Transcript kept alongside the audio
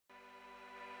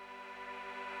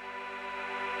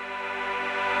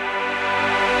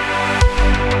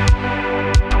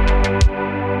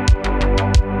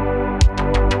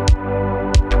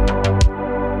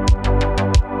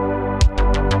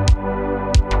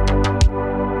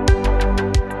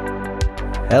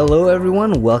Hello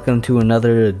everyone, welcome to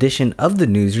another edition of the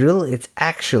NewsReel. It's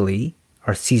actually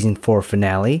our season 4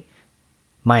 finale.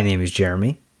 My name is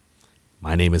Jeremy.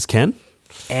 My name is Ken.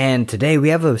 And today we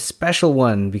have a special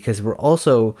one because we're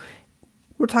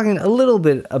talking a little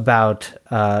bit about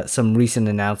some recent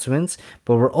announcements,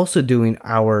 but we're also doing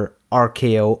our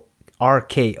RKO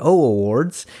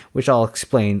awards, which I'll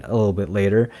explain a little bit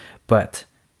later. But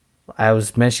I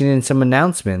was mentioning some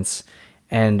announcements,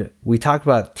 and we talked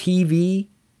about TV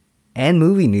and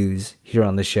movie news here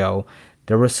on the show.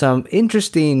 There was some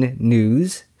interesting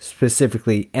news,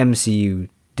 specifically MCU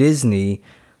Disney,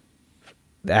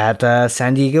 at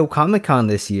San Diego Comic-Con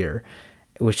this year,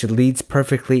 which leads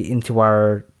perfectly into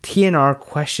our TNR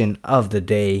question of the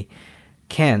day.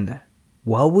 Ken,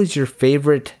 what was your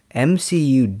favorite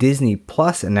MCU Disney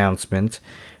Plus announcement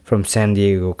from San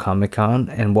Diego Comic-Con,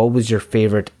 and what was your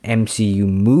favorite MCU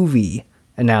movie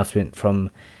announcement from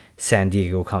San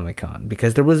Diego Comic-Con?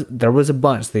 Because there was a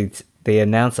bunch. They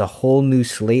announced a whole new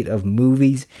slate of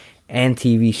movies and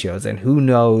TV shows, and who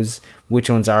knows which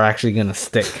ones are actually gonna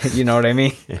stick. You know what I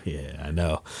mean? Yeah, I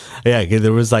know. Yeah,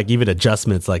 there was like even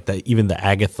adjustments, like that. Even the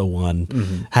Agatha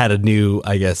one had a new,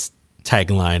 I guess,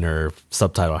 tagline or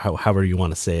subtitle, however you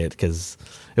want to say it, because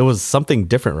it was something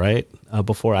different, right?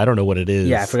 Before, I don't know what it is.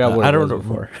 Yeah, I forgot what it was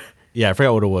before. Yeah, I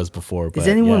forgot what it was before. Does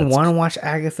anyone want to watch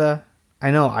Agatha? I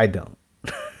know I don't.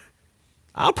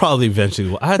 I'll probably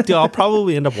eventually. I'll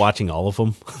probably end up watching all of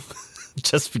them,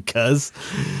 just because.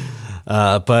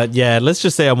 But yeah, let's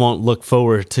just say I won't look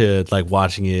forward to like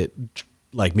watching it,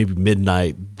 like maybe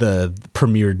midnight, the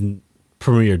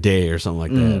premiere day or something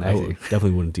like that. I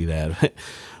definitely wouldn't do that.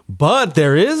 But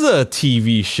there is a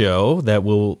TV show that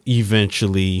will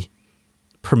eventually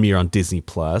premiere on Disney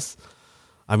Plus.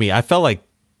 I mean, I felt like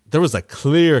there was a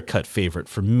clear-cut favorite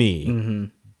for me.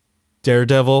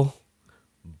 Daredevil,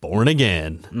 Born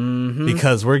Again,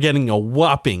 because we're getting a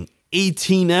whopping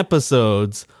 18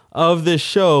 episodes of this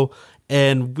show,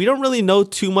 and we don't really know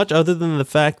too much other than the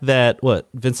fact that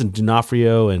Vincent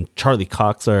D'Onofrio and Charlie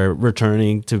Cox are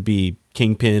returning to be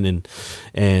Kingpin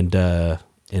and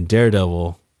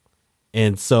Daredevil.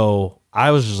 And so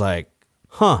I was just like,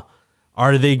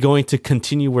 are they going to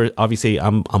continue where obviously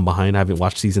I'm behind. I haven't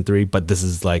watched season 3, but this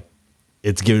is like,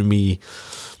 it's giving me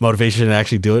motivation to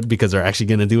actually do it because they're actually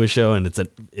going to do a show and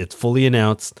it's fully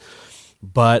announced.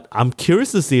 But I'm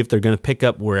curious to see if they're going to pick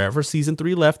up wherever season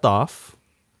 3 left off,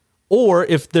 or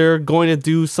if they're going to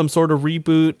do some sort of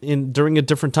reboot during a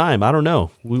different time. I don't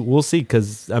know. We'll see,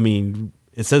 because I mean,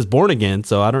 it says Born Again,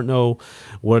 so I don't know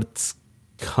what's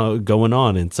going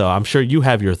on, and so I'm sure you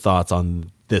have your thoughts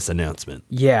on this announcement.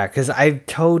 Yeah, because I've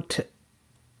told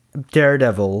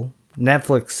Daredevil,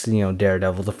 Netflix,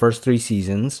 Daredevil, the first 3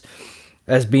 seasons,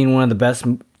 as being one of the best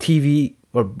TV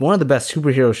or one of the best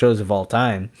superhero shows of all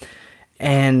time.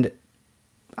 And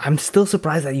I'm still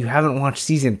surprised that you haven't watched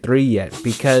season 3 yet,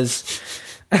 because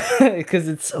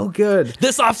it's so good.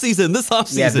 This off season.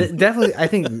 Yeah, definitely. I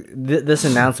think this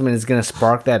announcement is going to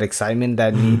spark that excitement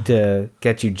that need to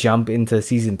get you jump into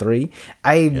season 3.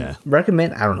 I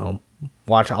recommend, I don't know,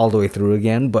 watch all the way through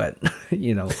again, but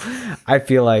I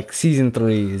feel like season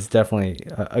 3 is definitely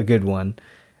a good one.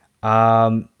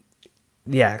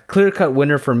 Yeah, clear-cut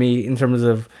winner for me in terms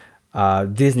of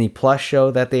Disney Plus show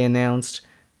that they announced,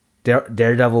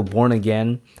 Daredevil Born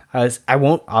Again. I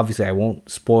won't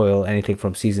spoil anything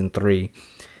from season 3.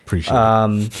 Appreciate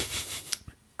it.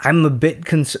 I'm a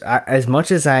bit as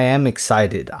much as I am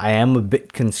excited, I am a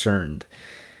bit concerned,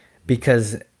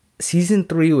 because season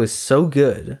 3 was so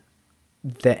good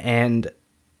and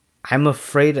I'm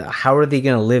afraid, how are they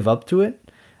going to live up to it?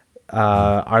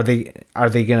 Are they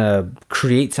going to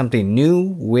create something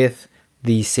new with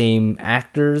the same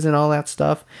actors and all that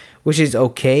stuff, which is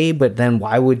okay, but then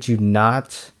why would you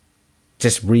not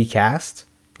just recast?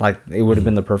 Like, it would have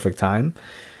been the perfect time.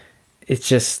 It's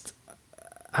just,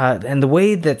 and the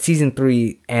way that season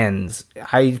 3 ends,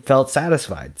 I felt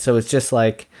satisfied. So it's just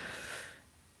like,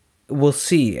 we'll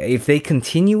see if they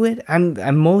continue it.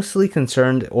 I'm mostly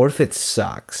concerned, or if it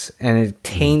sucks and it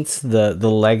taints the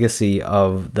legacy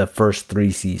of the first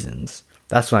 3 seasons.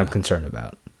 That's what I'm concerned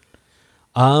about.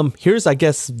 Here's, I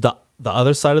guess, the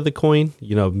other side of the coin.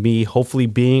 Me hopefully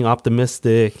being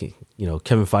optimistic.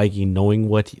 Kevin Feige knowing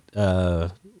what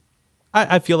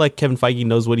I feel like Kevin Feige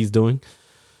knows what he's doing.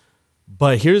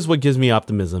 But here's what gives me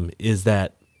optimism is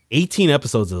that 18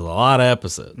 episodes is a lot of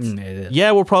episodes. It is.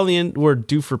 Yeah, we're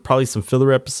due for probably some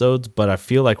filler episodes, but I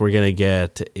feel like we're gonna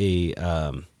get a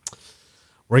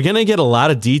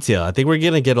lot of detail. I think we're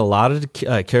gonna get a lot of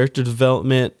character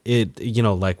development.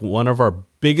 Like one of our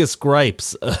biggest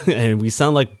gripes, and we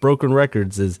sound like broken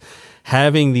records, is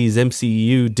having these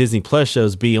MCU Disney Plus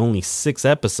shows be only 6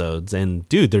 episodes. And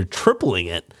dude, they're tripling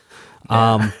it.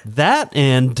 Yeah. That,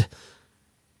 and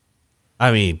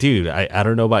I mean, dude, I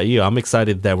don't know about you. I'm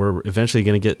excited that we're eventually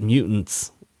going to get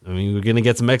mutants. I mean, we're going to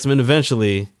get some X-Men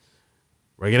eventually.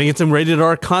 We're going to get some rated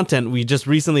R content. We just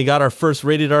recently got our first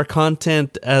rated R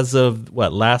content as of,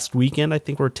 last weekend. I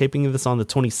think we're taping this on the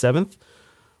 27th,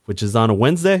 which is on a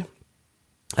Wednesday.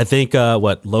 I think,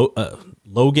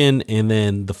 Logan and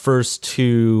then the first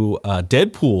 2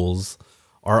 Deadpools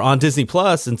are on Disney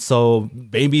Plus. And so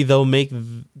maybe they'll make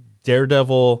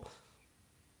Daredevil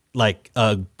like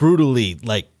a brutally,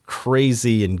 like,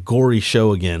 crazy and gory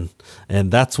show again.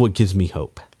 And that's what gives me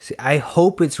hope. See, I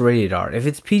hope it's rated R. If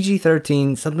it's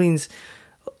PG-13, something's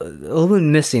a little bit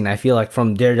missing, I feel like,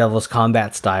 from Daredevil's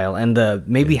combat style and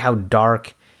maybe how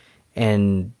dark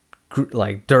and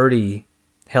like dirty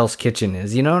Hell's Kitchen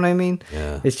is. You know what I mean?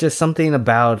 Yeah. It's just something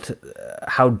about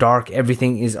how dark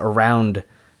everything is around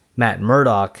Matt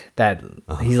Murdock that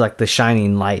he's like the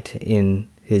shining light in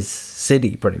his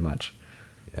city, pretty much.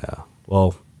 Yeah.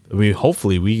 Well, I mean,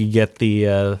 hopefully we get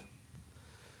the...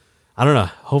 I don't know.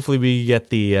 Hopefully we get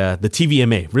the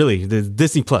TVMA, really, the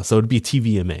Disney Plus. So it would be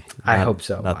TVMA. I hope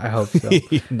so. I hope so.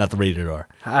 Not the rated R.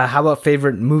 How about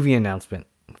favorite movie announcement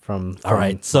from All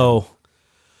right. So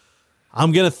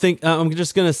I'm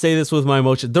just gonna say this with my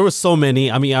emotion. There were so many.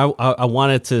 I mean, I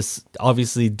wanted to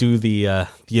obviously do the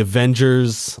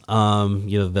Avengers.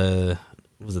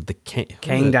 Was it the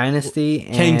Kang Dynasty?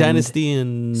 Kang Dynasty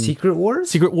and Secret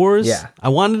Wars? Secret Wars? Yeah. I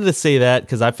wanted to say that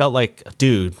because I felt like,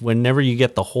 dude, whenever you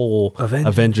get the whole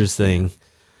Avengers thing.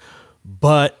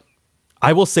 But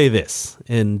I will say this,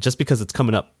 and just because it's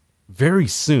coming up very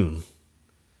soon,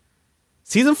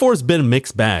 Season 4 has been a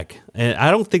mixed bag. And I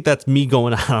don't think that's me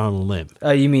going out on a limb.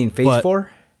 You mean Phase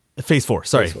 4? Phase 4,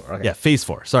 sorry. Phase 4, okay. Yeah, Phase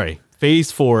 4, sorry.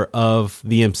 Phase 4 of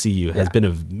the MCU has been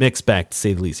a mixed bag, to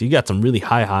say the least. You got some really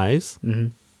high highs. Mm-hmm.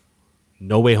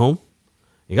 No Way Home.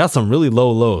 You got some really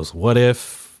low lows. What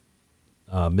If,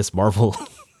 Miss Marvel,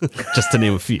 just to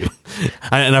name a few.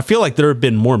 And I feel like there have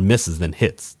been more misses than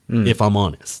hits, if I'm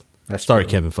honest. Sorry,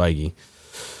 Kevin Feige.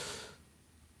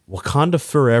 Wakanda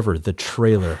Forever, the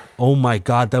trailer. Oh my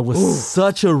God, that was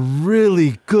such a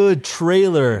really good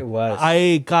trailer. It was.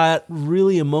 I got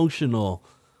really emotional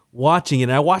watching it.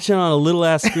 I watched it on a little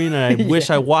ass screen, and I wish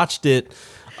I watched it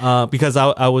because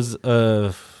I was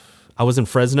in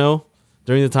Fresno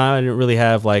during the time. I didn't really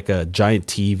have like a giant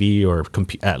TV or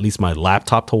at least my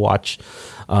laptop to watch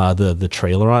the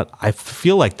trailer on. I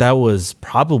feel like that was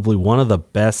probably one of the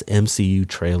best MCU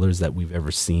trailers that we've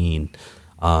ever seen.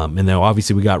 And then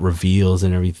obviously we got reveals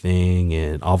and everything,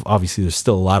 and obviously there's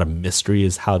still a lot of mystery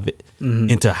as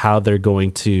into how they're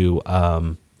going to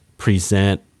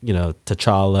present,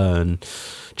 T'Challa and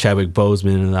Chadwick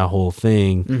Boseman and that whole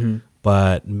thing. Mm-hmm.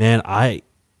 But man,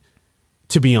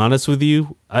 to be honest with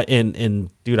you,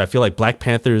 and dude, I feel like Black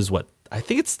Panther is I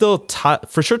think it's still top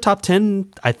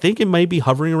 10. I think it might be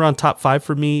hovering around top 5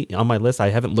 for me on my list. I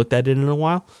haven't looked at it in a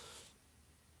while.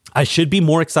 I should be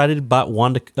more excited about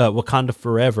Wakanda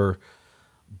Forever,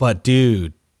 but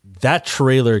dude, that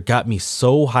trailer got me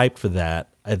so hyped for that.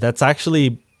 That's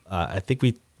actually, I think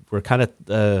we're kind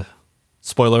of,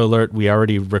 spoiler alert, we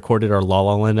already recorded our La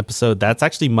La Land episode. That's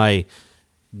actually my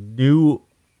new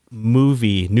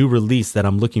release that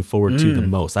I'm looking forward to the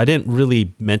most. I didn't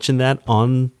really mention that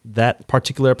on that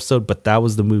particular episode, but that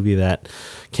was the movie that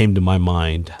came to my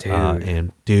mind.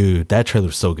 Dude, that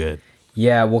trailer's so good.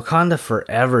 Yeah, Wakanda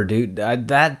Forever, dude.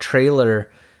 That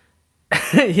trailer,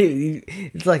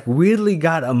 it's like weirdly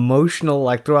got emotional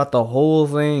like throughout the whole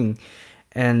thing.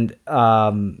 And,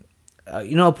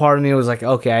 a part of me was like,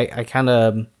 okay, I kind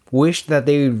of wish that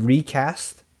they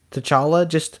recast T'Challa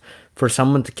just for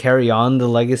someone to carry on the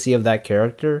legacy of that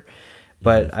character.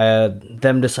 But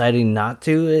them deciding not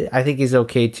to, I think is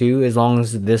okay too, as long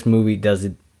as this movie does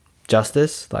it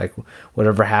justice, like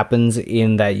whatever happens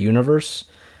in that universe.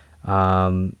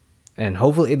 And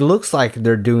hopefully it looks like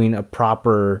they're doing a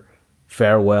proper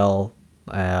farewell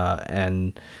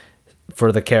and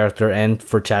for the character and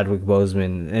for Chadwick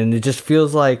Boseman, and it just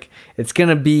feels like it's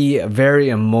gonna be a very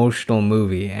emotional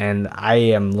movie, and I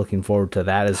am looking forward to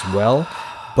that as well.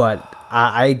 But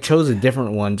I chose a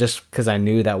different one just because I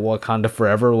knew that Wakanda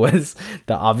Forever was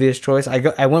the obvious choice.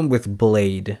 I went with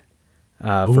Blade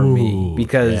for me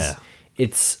because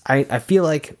it's I feel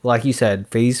like you said,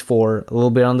 Phase 4 a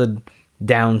little bit on the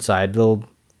downside, little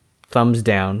thumbs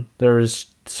down. There's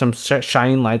some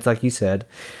shining lights like you said,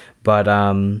 but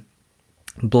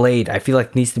Blade I feel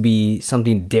like needs to be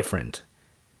something different.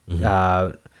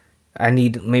 I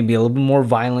need maybe a little bit more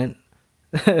violent,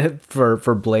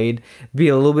 for Blade, be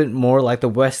a little bit more like the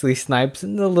Wesley Snipes,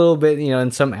 and a little bit,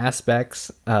 in some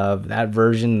aspects of that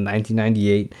version in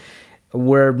 1998,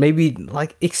 where maybe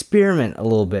like experiment a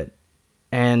little bit.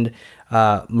 And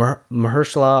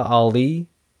Mahershala Ali,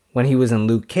 when he was in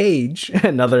Luke Cage,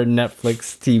 another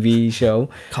Netflix TV show.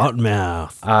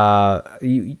 Cottonmouth.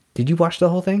 Did you watch the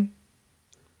whole thing?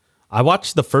 I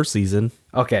watched the first season.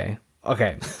 Okay.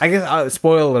 I guess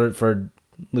spoiler alert for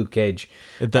Luke Cage.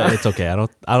 It's okay. I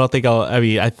don't think I'll. I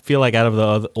mean, I feel like out of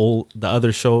the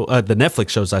other show, the Netflix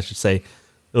shows, I should say,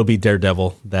 it'll be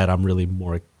Daredevil that I'm really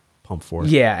more pumped for.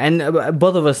 Yeah, and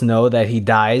both of us know that he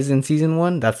dies in season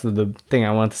 1. That's the thing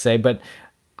I wanted to say. But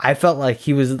I felt like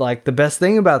he was like the best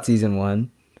thing about season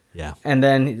 1. Yeah. And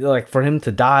then like for him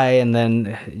to die, and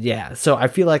then so I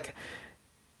feel like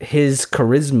his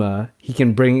charisma he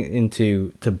can bring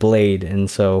into Blade, and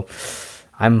so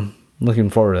I'm looking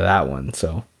forward to that one.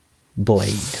 So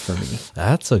Blade for me.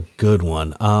 That's a good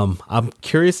one. I'm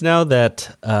curious now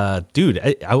that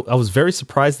dude, I was very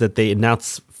surprised that they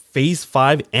announced Phase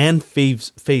 5 and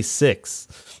Phase 6.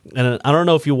 And I don't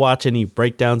know if you watch any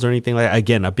breakdowns or anything like that.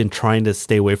 Again, I've been trying to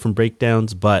stay away from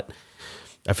breakdowns, but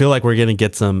I feel like we're going to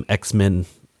get some X-Men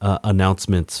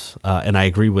announcements. And I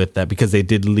agree with that because they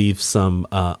did leave some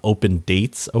open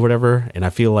dates or whatever. And I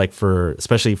feel like for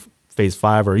especially Phase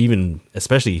 5 or even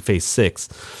especially Phase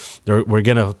 6, we're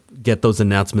going to get those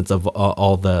announcements of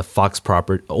all the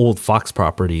old Fox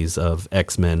properties of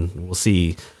X-Men. We'll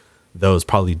see those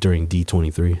probably during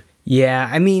D23. Yeah,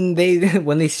 I mean,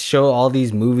 when they show all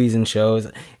these movies and shows,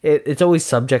 it's always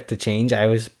subject to change. I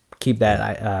always keep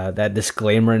that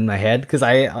disclaimer in my head because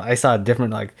I saw a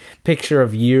different like picture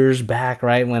of years back,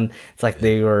 right, when it's like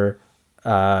they were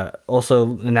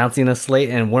also announcing a slate,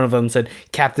 and one of them said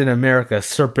Captain America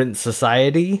Serpent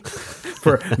Society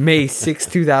for May 6,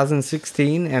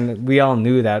 2016, and we all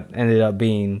knew that ended up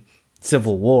being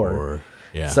Civil War.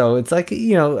 Yeah. So it's like,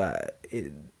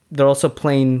 they're also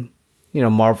playing,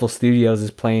 Marvel Studios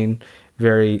is playing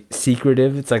very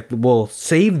secretive. It's like, we'll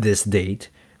save this date,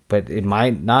 but it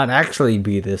might not actually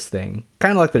be this thing.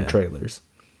 Kind of like the trailers.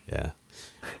 Yeah.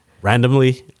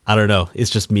 Randomly, I don't know. It's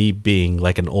just me being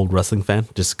like an old wrestling fan,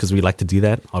 just because we like to do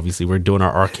that. Obviously, we're doing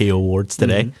our RKO awards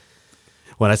today.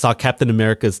 Mm-hmm. When I saw Captain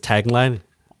America's tagline,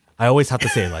 I always have to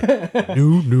say like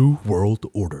new world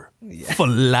order for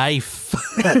life.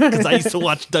 Because I used to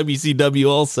watch WCW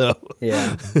also.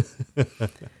 Yeah.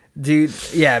 Dude,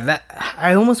 yeah, that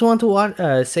I almost want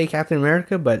to say Captain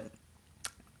America, but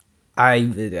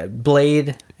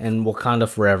Blade and Wakanda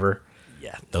Forever.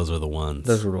 Yeah, those were the ones.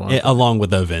 Along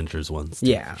with the Avengers ones.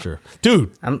 Yeah. Sure.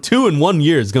 Dude, 2 in 1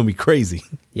 year is going to be crazy.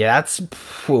 Yeah,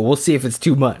 we'll see if it's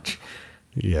too much.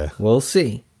 Yeah. We'll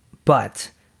see.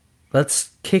 But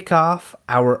let's kick off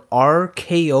our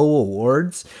RKO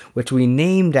awards, which we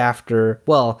named after,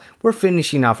 we're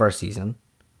finishing off our season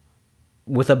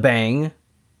with a bang.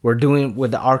 We're doing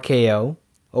with the RKO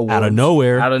awards. Out of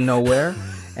nowhere.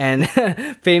 And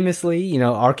famously,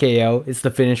 RKO is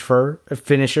the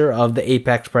finisher of the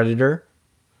Apex Predator.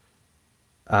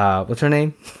 What's her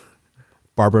name?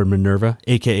 Barbara Minerva,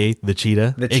 a.k.a. the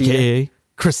Cheetah. A.k.a.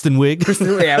 Kristen Wiig.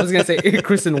 I was going to say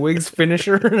Kristen Wiig's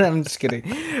finisher. I'm just kidding.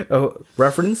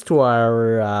 Reference to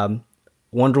our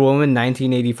Wonder Woman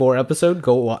 1984 episode.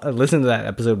 Go listen to that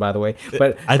episode, by the way.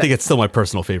 But I think it's still my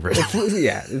personal favorite.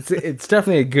 It's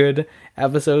definitely a good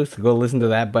episode, so go listen to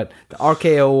that. But the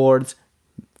RKO awards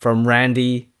from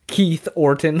Randy Keith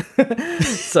Orton.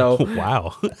 So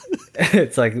wow.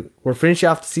 It's like we're finishing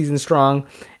off the season strong,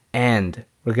 and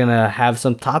we're going to have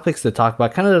some topics to talk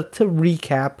about, kind of to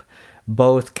recap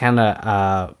both kind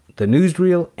of the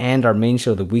newsreel and our main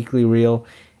show, the weekly reel.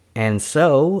 And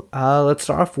so let's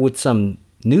start off with some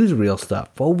newsreel stuff.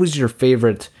 What was your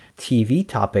favorite TV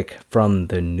topic from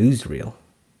the newsreel?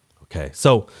 Okay,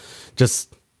 so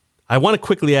I want to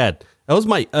quickly add, that was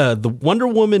my the Wonder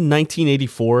Woman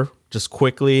 1984, just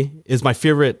quickly, is my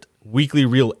favorite weekly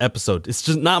reel episode. It's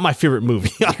just not my favorite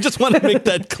movie. I just want to make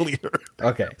that clear.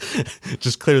 Okay.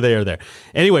 Just clear the air there.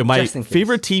 Anyway, my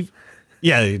favorite TV...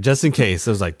 Yeah, just in case.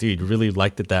 I was like, dude, you really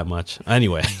liked it that much.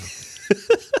 Anyway.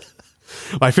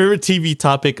 My favorite TV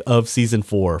topic of season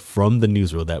 4 from the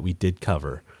newsreel that we did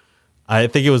cover, I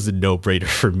think it was a no-brainer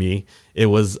for me. It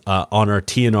was on our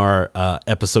TNR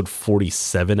episode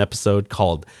 47 episode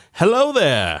called Hello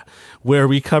There, where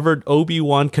we covered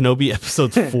Obi-Wan Kenobi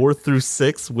episodes 4 through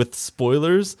 6 with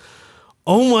spoilers.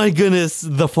 Oh my goodness,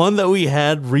 the fun that we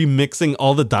had remixing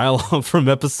all the dialogue from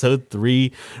episode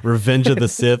 3, Revenge of the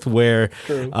Sith, where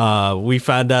we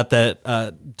found out that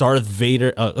Darth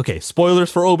Vader... okay,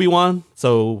 spoilers for Obi-Wan,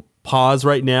 so pause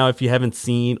right now if you haven't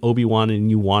seen Obi-Wan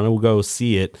and you want to go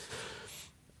see it.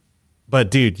 But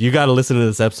dude, you got to listen to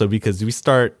this episode because we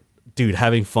start, dude,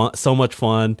 having fun, so much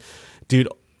fun, dude.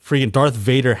 Freaking Darth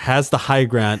Vader has the high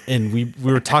ground, and we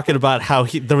were talking about how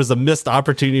there was a missed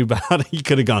opportunity about he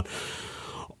could have gone,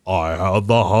 I have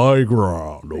the high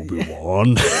ground,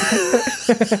 Obi-Wan.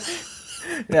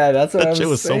 Yeah, that's what I was saying. It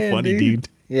was saying, so funny, dude.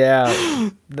 Yeah,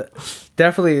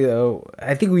 definitely.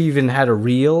 I think we even had a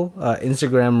reel,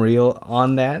 Instagram reel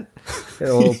on that. A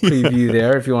little preview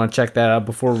there if you want to check that out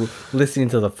before listening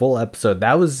to the full episode.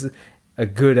 That was a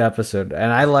good episode,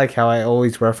 and I like how I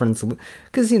always reference,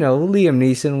 because Liam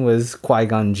Neeson was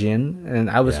Qui-Gon Jinn, and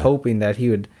I was hoping that he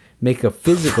would make a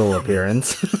physical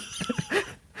appearance.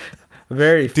 A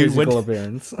very physical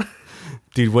appearance.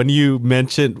 Dude, when you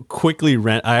mentioned quickly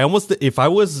rant, if I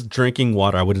was drinking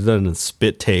water, I would have done a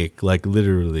spit take, like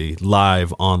literally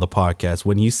live on the podcast.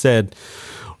 When you said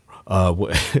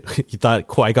you thought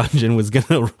Qui-Gon Jinn was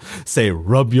gonna say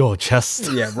 "rub your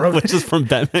chest," which is from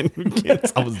Batman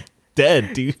Begins, I was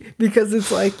dead, dude. Because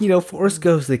it's like, Force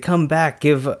Ghosts, they come back,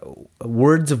 give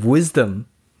words of wisdom,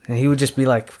 and he would just be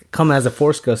like, come as a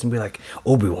Force Ghost and be like,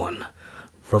 Obi-Wan,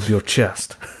 rub your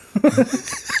chest.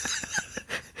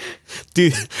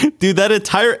 Dude, that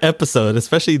entire episode,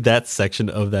 especially that section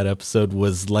of that episode,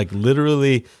 was like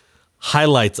literally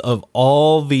highlights of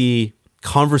all the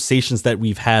conversations that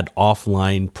we've had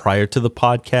offline prior to the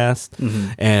podcast,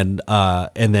 and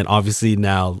then obviously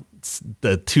now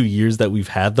the 2 years that we've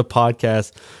had the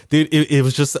podcast. Dude, it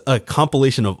was just a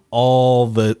compilation of all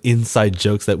the inside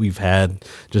jokes that we've had,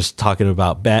 just talking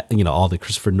about all the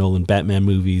Christopher Nolan Batman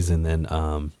movies, and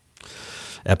then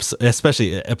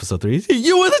especially episode 3.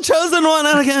 You were the chosen one,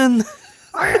 Anakin.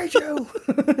 I hate you.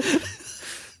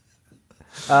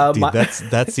 Dude,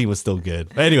 that scene was still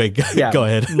good. Anyway, go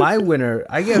ahead. My winner,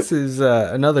 I guess, is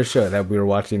another show that we were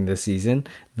watching this season,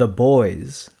 The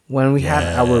Boys. When we had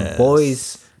our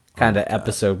Boys kind of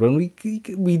episode, when we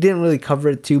didn't really cover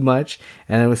it too much,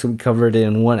 and we covered it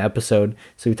in one episode.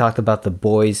 So we talked about The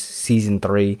Boys season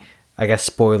 3. I guess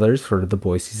spoilers for The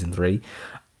Boys season 3.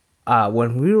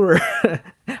 When we were,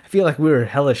 I feel like we were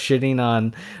hella shitting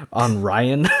on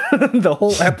Ryan the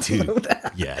whole episode. Dude.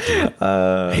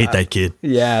 I hate that kid.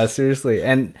 Yeah, seriously.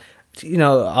 And,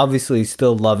 obviously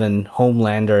still loving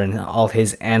Homelander and all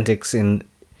his antics in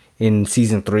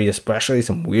season 3, especially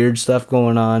some weird stuff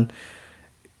going on.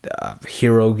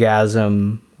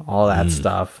 Hero-gasm, all that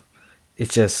stuff.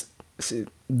 It's just,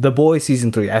 The Boys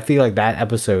season 3. I feel like that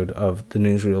episode of the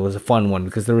newsreel was a fun one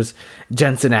because there was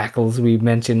Jensen Ackles. We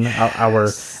mentioned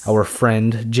our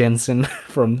friend Jensen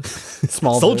from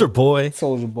Small Soldier Boy.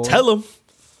 Tell him.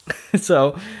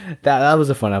 So that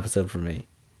was a fun episode for me.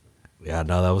 Yeah,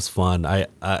 no, that was fun.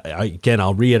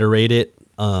 I'll reiterate it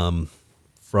from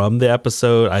the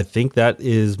episode. I think that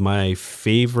is my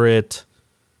favorite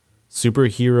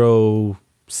superhero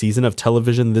season of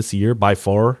television this year by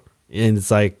far. And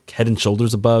it's like head and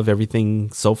shoulders above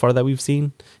everything so far that we've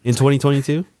seen in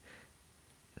 2022.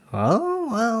 Oh,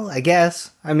 well, I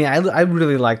guess. I mean, I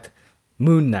really liked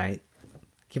Moon Knight.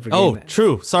 Oh,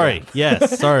 true. Sorry. Yeah.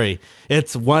 Yes, sorry.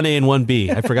 It's 1A and 1B.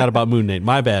 I forgot about Moon Knight.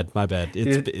 My bad.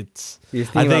 It's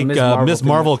I think Miss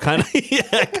Marvel kind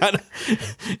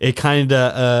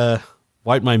of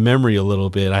wiped my memory a little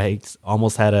bit. I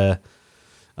almost had a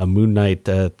Moon Knight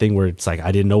thing where it's like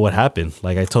I didn't know what happened.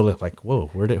 Like I totally like, whoa,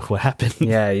 what happened?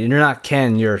 Yeah, you're not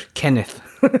Ken, you're Kenneth.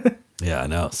 Yeah, I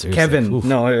know. Seriously. Kevin. Oof.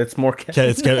 No, it's more Kevin.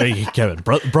 It's Kevin.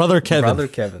 Brother Kevin. Brother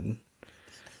Kevin.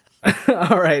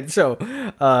 All right. So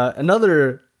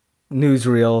another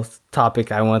newsreel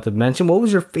topic I want to mention. What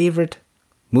was your favorite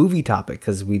movie topic?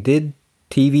 Because we did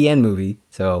TV and movie.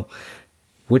 So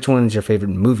which one is your favorite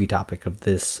movie topic of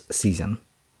this season?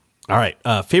 All right.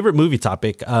 Favorite movie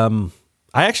topic.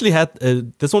 I actually had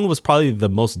this one was probably the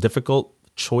most difficult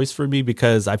choice for me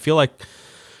because I feel like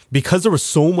because there was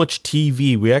so much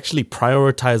TV, we actually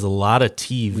prioritized a lot of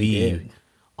TV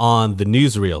on the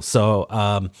newsreel. So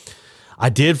I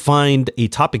did find a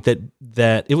topic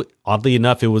that it oddly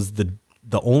enough it was the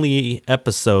only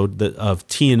episode of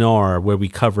TNR where we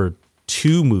covered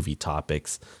 2 movie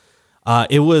topics.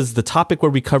 It was the topic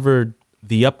where we covered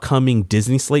the upcoming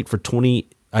Disney slate for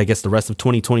the rest of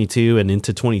 2022 and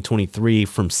into 2023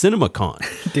 from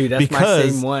CinemaCon. Dude, that's my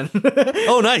same one.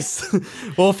 Oh, nice.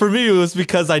 Well, for me, it was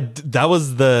because that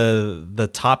was the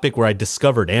topic where I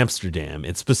discovered Amsterdam,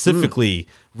 and specifically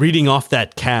reading off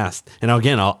that cast. And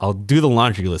again, I'll do the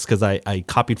laundry list because I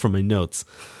copied from my notes.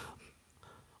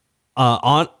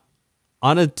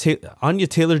 Anya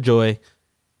Taylor-Joy,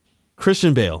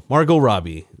 Christian Bale, Margot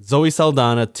Robbie, Zoe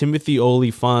Saldana, Timothy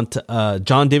Olyphant,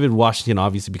 John David Washington,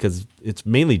 obviously because it's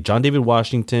mainly John David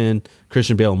Washington,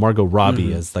 Christian Bale, and Margot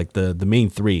Robbie as like the main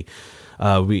 3.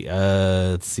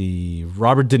 Let's see,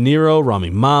 Robert De Niro,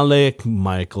 Rami Malek,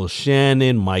 Michael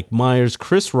Shannon, Mike Myers,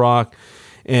 Chris Rock,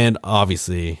 and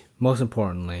obviously, most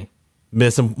importantly,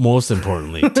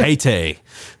 Tay-Tay.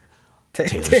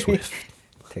 Taylor Swift.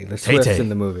 Taylor Swift's Tay-Tay. in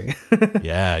the movie.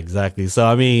 Yeah, exactly. So,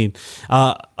 I mean,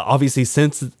 obviously,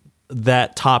 since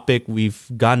that topic, we've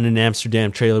gotten an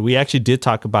Amsterdam trailer. We actually did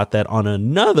talk about that on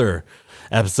another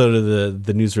episode of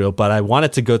the newsreel, but I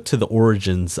wanted to go to the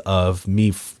origins of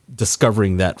me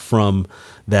discovering that from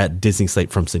that Disney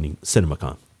slate from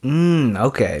CinemaCon.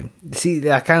 Okay. See,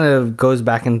 that kind of goes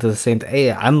back into the same.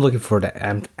 Hey, I'm looking forward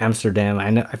to Amsterdam.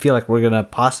 I feel like we're gonna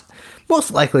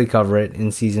most likely cover it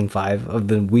in season 5 of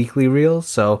the weekly reel.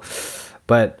 So,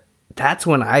 but that's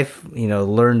when I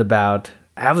learned about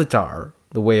Avatar: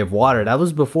 The Way of Water. That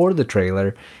was before the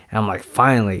trailer, and I'm like,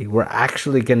 finally, we're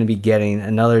actually gonna be getting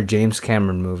another James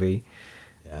Cameron movie.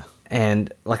 Yeah.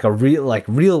 And like a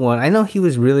real one. I know he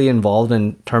was really involved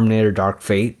in Terminator Dark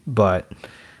Fate, but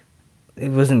it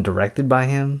wasn't directed by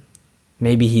him.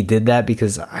 Maybe he did that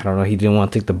because, I don't know, he didn't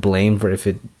want to take the blame for if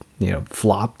it,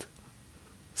 flopped.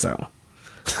 So,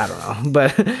 I don't know.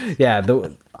 But yeah,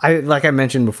 like I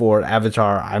mentioned before,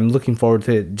 Avatar, I'm looking forward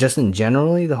to it just in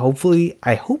generally. Hopefully,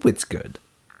 I hope it's good.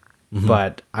 Mm-hmm.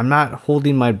 But I'm not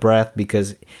holding my breath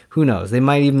because who knows? They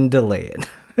might even delay it.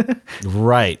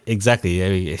 Right,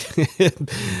 exactly.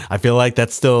 I feel like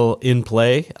that's still in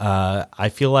play. I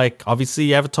feel like,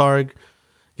 obviously, Avatar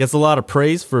gets a lot of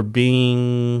praise for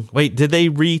being... Wait, did they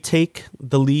retake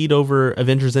the lead over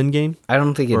Avengers Endgame? I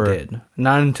don't think it did.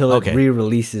 Not until it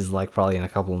re-releases, like probably in a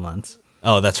couple of months.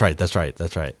 Oh, that's right.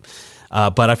 But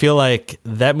I feel like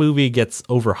that movie gets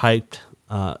overhyped.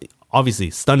 Obviously,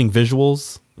 stunning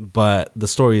visuals, but the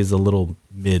story is a little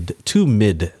too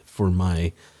mid for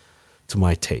my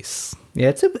taste. Yeah,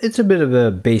 it's a bit of a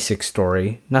basic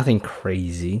story. Nothing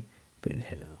crazy, but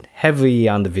heavy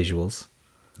on the visuals.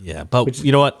 Yeah, but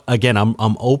you know what? Again, I'm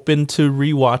open to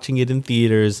rewatching it in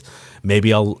theaters.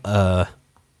 Maybe I'll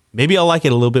like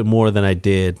it a little bit more than I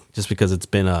did, just because it's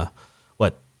been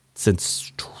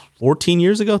since 14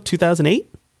 years ago,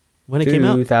 2008 when it came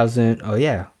out. 2000. Oh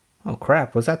yeah. Oh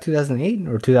crap! Was that 2008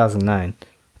 or 2009? I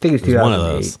think it was 2008. One of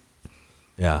those.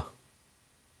 Yeah.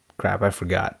 Crap! I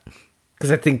forgot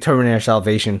because I think Terminator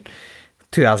Salvation,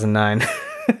 2009.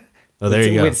 Oh, there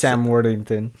you go. With Sam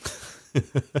Worthington.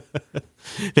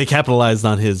 They capitalized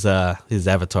on his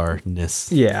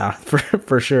avatar-ness. Yeah,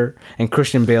 for sure. And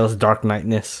Christian Bale's Dark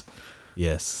Knight-ness.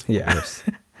 Yes. Yeah.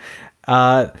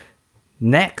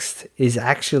 Next is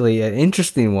actually an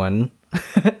interesting one.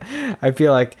 I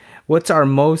feel like, what's our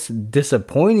most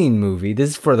disappointing movie?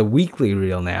 This is for the weekly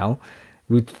reel now.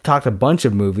 We talked a bunch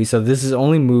of movies, so this is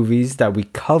only movies that we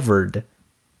covered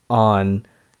on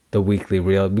the weekly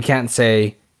reel. We can't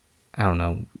say, I don't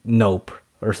know, Nope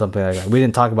or something like that. We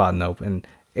didn't talk about Nope, and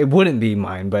it wouldn't be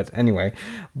mine, but anyway.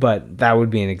 But that would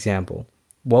be an example.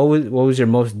 What was your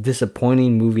most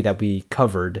disappointing movie that we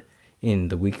covered in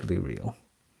the weekly reel?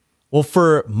 Well,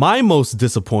 for my most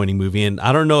disappointing movie, and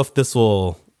I don't know if this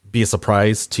will be a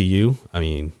surprise to you. I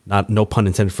mean, no pun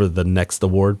intended for the next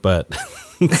award, but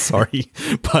sorry.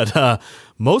 But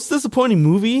most disappointing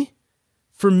movie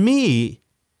for me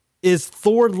is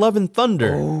Thor: Love and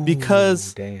Thunder,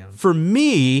 because for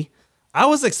me, I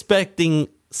was expecting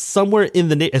somewhere in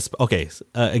the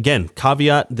again,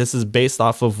 caveat, this is based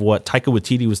off of what Taika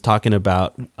Waititi was talking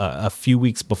about a few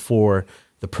weeks before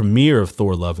the premiere of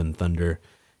Thor: Love and Thunder.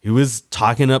 He was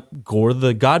talking up Gore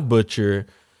the God Butcher,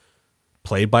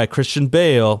 played by Christian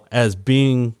Bale, as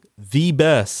being the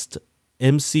best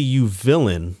MCU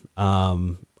villain,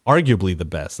 arguably the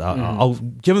best. I'll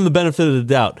give him the benefit of the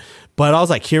doubt. But I was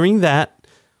like, hearing that,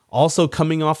 also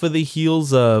coming off of the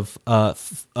heels of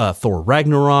Thor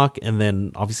Ragnarok, and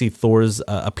then obviously Thor's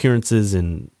appearances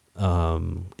in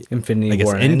Infinity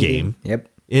War and Endgame. Yep.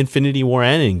 Infinity War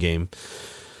and Endgame.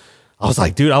 I was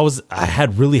like, dude, I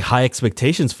had really high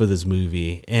expectations for this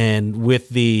movie. And with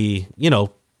the,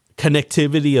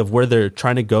 connectivity of where they're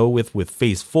trying to go with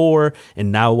Phase 4,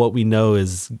 and now what we know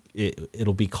is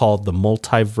it'll be called the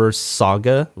Multiverse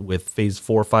Saga with Phase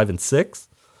 4, 5, and 6.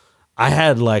 I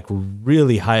had like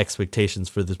really high expectations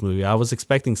for this movie. I was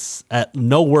expecting at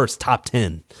no worse top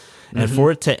 10. And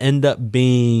for it to end up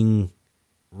being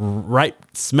right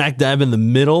smack dab in the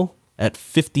middle at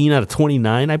 15 out of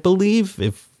 29, I believe,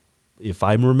 if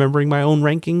I'm remembering my own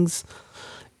rankings,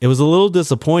 it was a little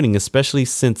disappointing, especially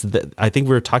since I think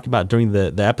we were talking about during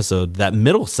the episode, that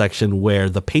middle section where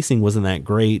the pacing wasn't that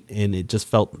great and it just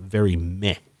felt very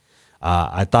meh.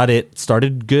 I thought it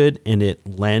started good and it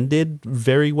landed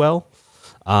very well.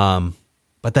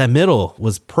 But that middle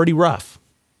was pretty rough.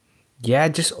 Yeah,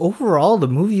 just overall the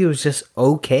movie was just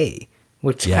okay,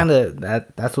 which Yeah. kind of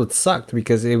that's what sucked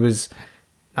because it was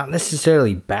not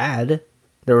necessarily bad.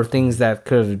 There were things that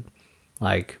could have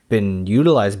like been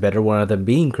utilized better, one of them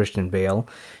being Christian Bale.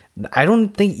 I don't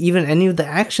think even any of the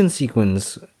action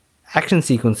sequences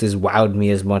wowed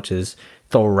me as much as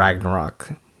Thor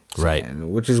Ragnarok. Right.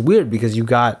 Which is weird because you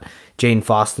got Jane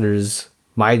Foster's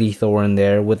Mighty Thor in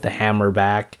there with the hammer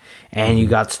back, and you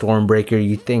got Stormbreaker.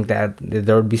 You think that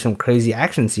there would be some crazy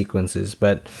action sequences,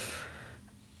 but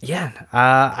yeah,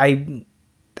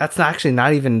 that's actually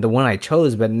not even the one I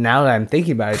chose. But now that I'm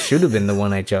thinking about it, it should have been the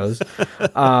one I chose.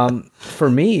 For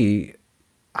me,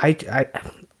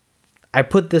 I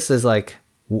put this as like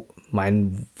my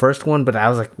first one, but I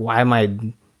was like, why am I?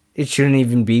 It shouldn't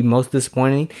even be most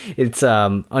disappointing. It's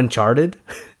Uncharted.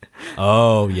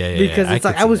 Oh yeah, Because it's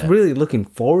like I was really looking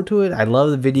forward to it. I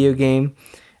love the video game.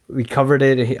 We covered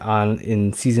it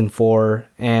in season 4,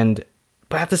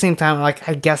 but at the same time, like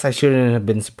I guess I shouldn't have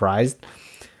been surprised.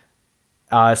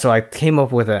 So I came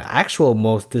up with an actual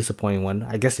most disappointing one.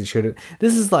 I guess it should have.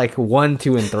 This is like 1,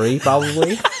 2, and 3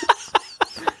 probably.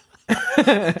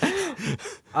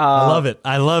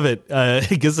 I love it.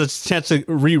 It gives us a chance to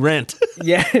re-rant.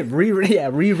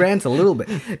 re-rant a little bit,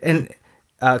 and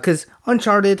because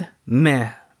Uncharted,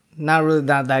 not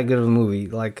that good of a movie.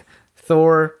 Like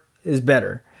Thor is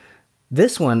better.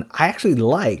 This one I actually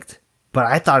liked, but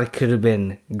I thought it could have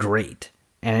been great,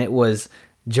 and it was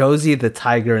Josie the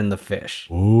Tiger and the Fish.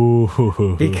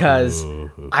 Ooh. Because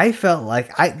I felt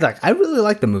like I really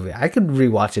liked the movie. I could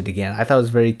rewatch it again. I thought it was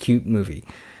a very cute movie.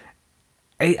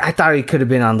 I thought it could have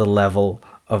been on the level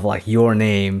of like Your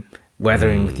Name,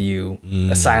 Weathering with You,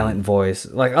 A Silent Voice,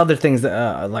 like other things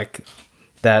that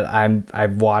that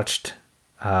I've watched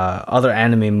other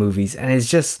anime movies, and it's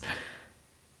just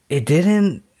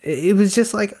it was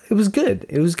just like it was good.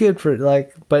 It was good for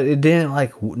like, but it didn't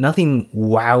like nothing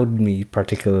wowed me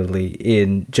particularly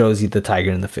in Josie the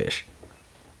Tiger and the Fish.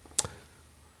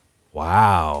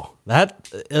 Wow, that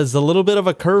is a little bit of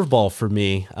a curveball for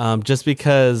me, just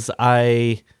because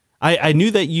I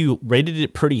knew that you rated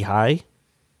it pretty high.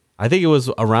 I think it was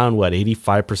around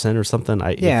 85% or something.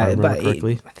 If I remember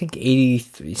correctly. I think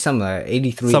 83, something like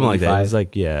 83, something like that. It was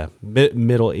like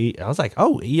middle 8. I was like,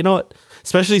 oh, you know what?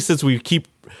 Especially since we keep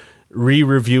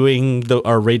re-reviewing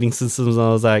our rating systems, I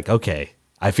was like, okay,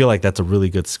 I feel like that's a really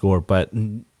good score. But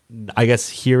I guess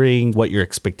hearing what your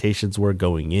expectations were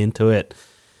going into it.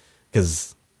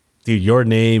 Because, dude, Your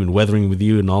Name and Weathering with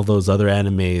You and all those other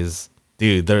animes,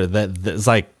 dude, that's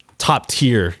like top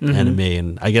tier anime.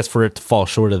 And I guess for it to fall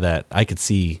short of that, I could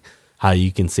see how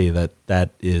you can say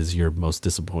that is your most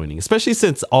disappointing. Especially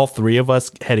since all three of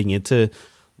us heading into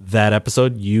that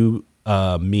episode, you,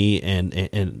 me,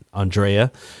 and Andrea,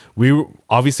 we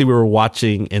were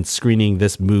watching and screening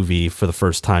this movie for the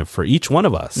first time for each one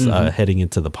of us heading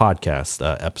into the podcast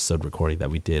episode recording that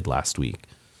we did last week.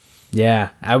 Yeah,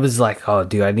 I was like, oh,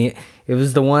 dude, it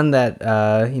was the one that,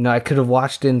 I could have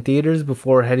watched in theaters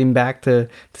before heading back to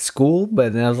school,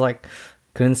 but then I was like,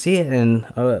 couldn't see it. And,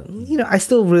 I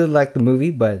still really like the movie,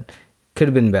 but could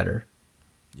have been better.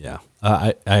 Yeah,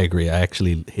 I agree. I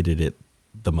actually hated it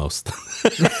the most.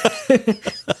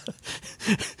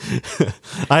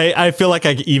 I feel like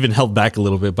I even held back a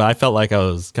little bit, but I felt like I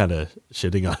was kind of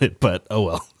shitting on it, but oh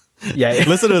well. Yeah,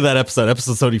 listen to that episode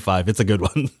 75. It's a good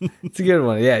one. It's a good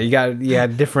one. Yeah, you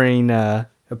got differing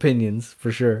opinions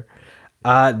for sure.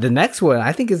 The next one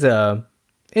I think is a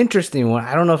interesting one.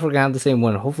 I don't know if we're gonna have the same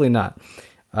one. Hopefully not.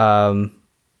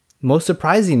 Most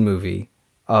surprising movie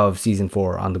of season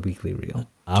 4 on the weekly reel.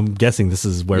 I'm guessing this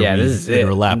is where we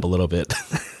overlap a little bit.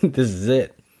 This is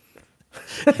it.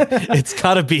 It's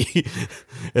gotta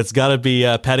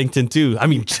be Paddington 2. I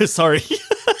mean, sorry.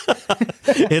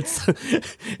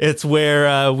 It's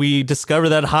where we discover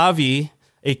that Javi,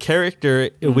 a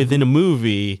character within a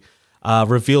movie,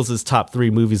 reveals his top 3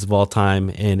 movies of all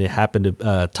time, and it happened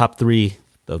to top 3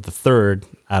 of the third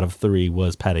out of 3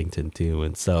 was Paddington 2.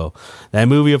 And so that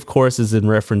movie, of course, is in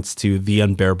reference to The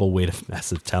Unbearable Weight of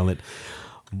Massive Talent.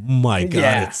 My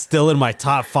God, It's still in my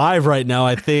top 5 right now,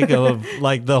 I think, of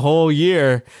like the whole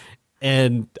year.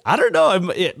 And I don't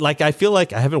know. I feel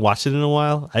like I haven't watched it in a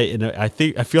while. I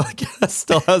feel like it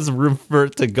still has room for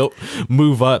it to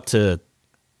move up to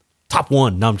top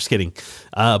 1. No, I'm just kidding.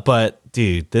 But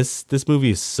dude, this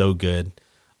movie is so good.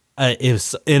 It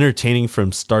was entertaining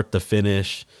from start to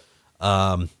finish.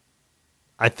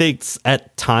 I think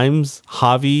at times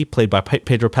Javi, played by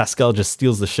Pedro Pascal, just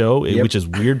steals the show, which is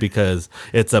weird because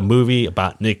it's a movie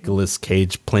about Nicolas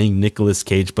Cage playing Nicolas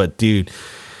Cage. But dude,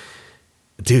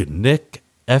 Nick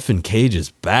effing Cage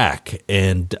is back,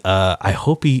 and I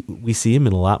hope we see him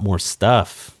in a lot more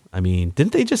stuff. I mean,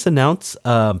 didn't they just announce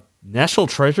National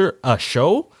Treasure, a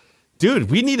show? Dude,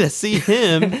 we need to see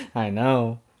him. I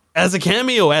know. As a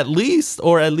cameo, at least,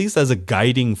 or at least as a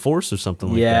guiding force or something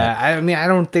like that. Yeah, I mean, I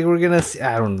don't think we're gonna see.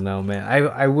 I don't know, man.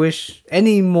 I wish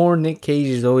any more Nick Cage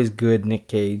is always good, Nick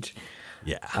Cage.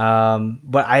 Yeah.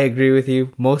 But I agree with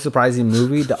you. Most surprising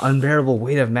movie, The Unbearable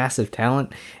Weight of Massive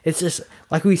Talent. It's just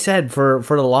like we said for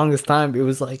the longest time. It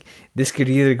was like this could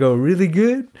either go really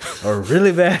good or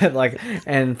really bad. Like,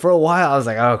 and for a while I was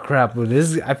like, oh crap, well,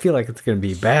 I feel like it's gonna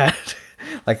be bad.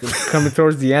 Like coming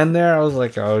towards the end there, I was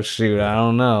like, oh shoot, I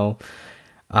don't know.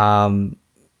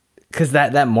 Because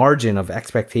that margin of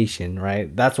expectation,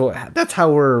 right? That's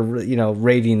how we're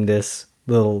rating this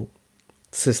little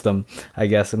system, I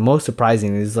guess. And most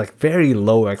surprising is like very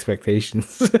low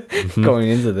expectations going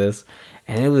into this,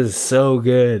 and it was so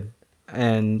good.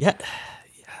 And yeah,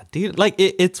 dude, like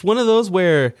it's one of those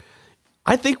where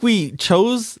I think we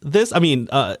chose this. I mean,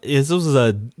 this was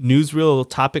a newsreel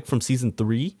topic from season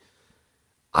 3.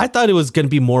 I thought it was going to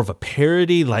be more of a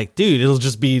parody. Like, dude, it'll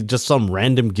just be some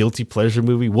random guilty pleasure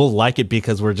movie. We'll like it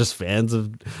because we're just fans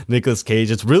of Nicolas Cage.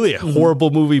 It's really a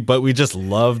horrible movie, but we just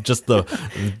love there'll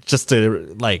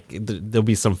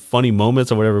be some funny moments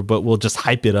or whatever, but we'll just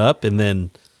hype it up and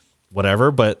then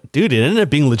whatever. But dude, it ended up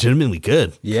being legitimately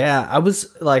good. Yeah, I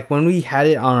was like, when we had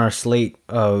it on our slate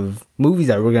of movies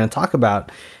that we're going to talk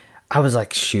about, I was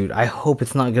like, shoot, I hope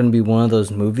it's not going to be one of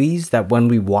those movies that when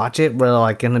we watch it, we're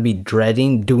like going to be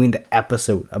dreading doing the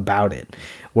episode about it,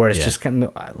 where it's just kind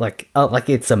of like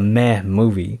it's a meh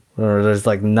movie where there's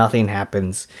like nothing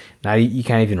happens. Now you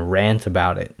can't even rant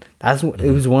about it.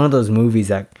 It was one of those movies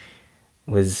that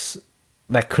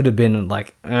could have been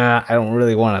like, I don't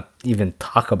really want to even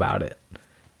talk about it,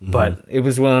 but it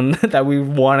was one that we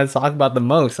want to talk about the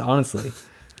most, honestly.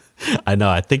 I know.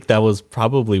 I think that was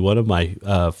probably one of my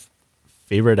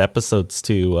favorite episodes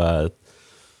too.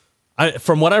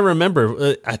 From what I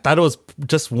remember, I thought it was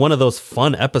just one of those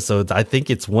fun episodes. I think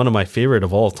it's one of my favorite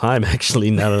of all time, actually,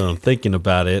 now that I'm thinking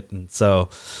about it. And so,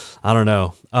 I don't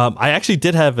know. I actually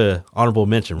did have an honorable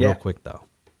mention real quick, though.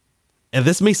 And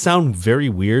this may sound very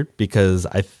weird because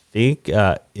I think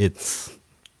it's...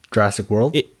 Jurassic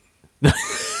World?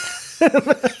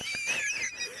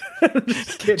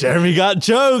 Jeremy got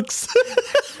jokes.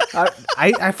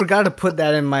 I forgot to put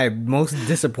that in my most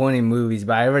disappointing movies,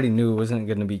 but I already knew it wasn't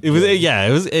going to be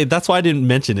good. That's why I didn't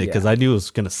mention it, because I knew it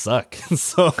was going to suck.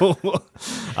 So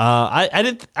I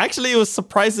didn't actually. It was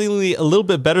surprisingly a little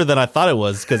bit better than I thought it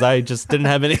was, because I just didn't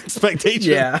have any expectations.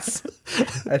 Yeah.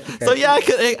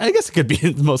 I guess it could be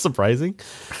the most surprising.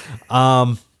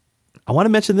 I want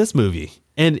to mention this movie,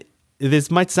 and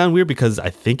this might sound weird because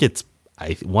I think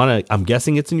I'm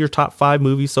guessing it's in your top 5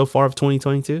 movies so far of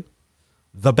 2022.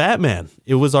 The Batman.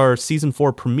 It was our season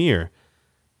 4 premiere.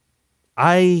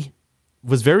 I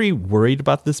was very worried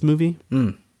about this movie,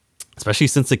 especially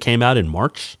since it came out in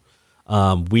March.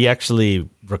 We actually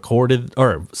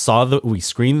we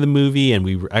screened the movie, and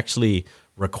we actually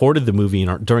recorded the movie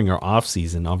during our off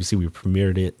season. Obviously, we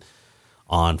premiered it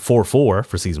on 4/4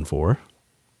 for season 4.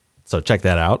 So check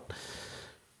that out.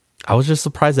 I was just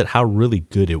surprised at how really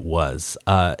good it was,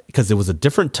 because it was a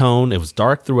different tone. It was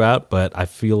dark throughout, but I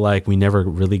feel like we never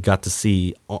really got to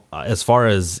see, as far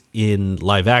as in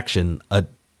live action, a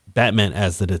Batman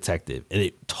as the detective. And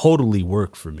it totally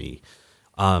worked for me.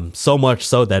 So much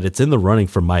so that it's in the running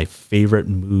for my favorite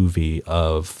movie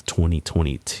of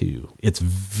 2022. It's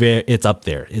up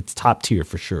there. It's top tier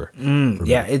for sure.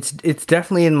 Yeah, it's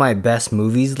definitely in my best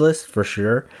movies list for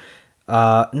sure.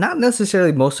 Not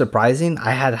necessarily most surprising.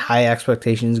 I had high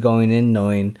expectations going in,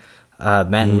 knowing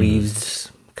Matt Reeves'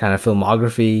 kind of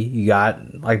filmography. You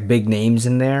got like big names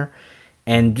in there,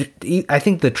 and I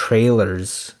think the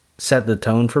trailers set the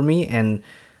tone for me. And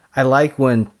I like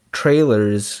when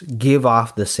trailers give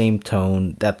off the same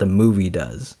tone that the movie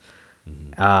does.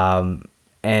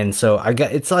 And so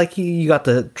it's like you got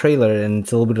the trailer, and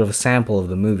it's a little bit of a sample of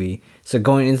the movie. So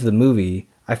going into the movie,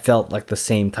 I felt like the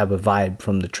same type of vibe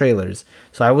from the trailers,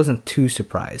 so I wasn't too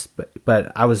surprised.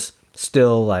 But I was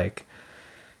still like,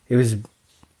 it was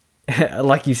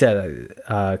like you said,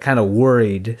 kind of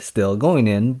worried still going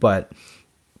in. But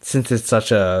since it's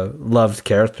such a loved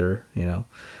character,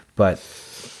 but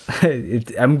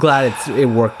I'm glad it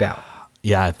worked out.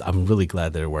 Yeah, I'm really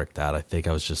glad that it worked out. I think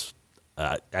I was just.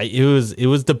 It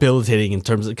was debilitating in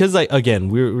terms of, because again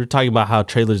we were talking about how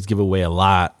trailers give away a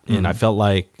lot, and I felt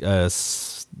like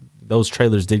those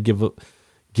trailers did give a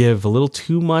little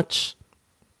too much.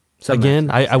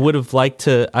 I would have liked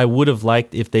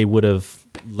if they would have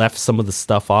left some of the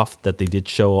stuff off that they did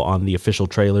show on the official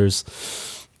trailers.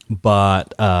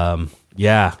 But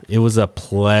yeah, it was a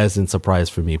pleasant surprise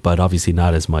for me, but obviously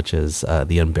not as much as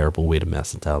The Unbearable Weight of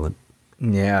Massive Talent.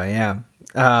 Yeah.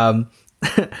 All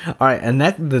right, and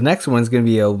the next one's going to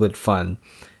be a little bit fun.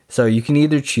 So you can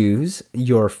either choose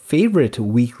your favorite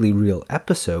weekly reel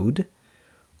episode,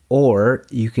 or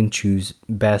you can choose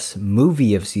best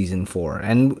movie of season 4.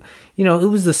 And, you know, it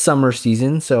was the summer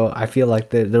season, so I feel like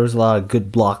there was a lot of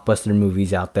good blockbuster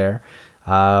movies out there.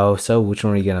 So which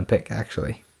one are you going to pick,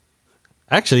 actually?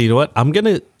 Actually, you know what? I'm going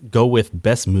to go with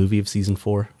best movie of season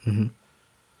 4.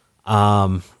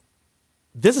 Mm-hmm.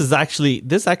 This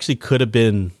actually could have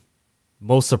been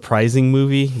most surprising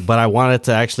movie, but I wanted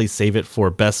to actually save it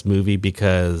for best movie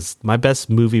because my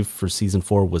best movie for season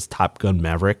 4 was Top Gun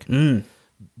Maverick.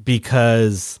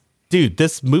 Because, dude,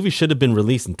 this movie should have been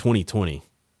released in 2020.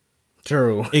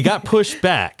 True. It got pushed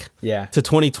back to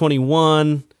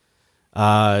 2021.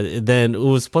 Then it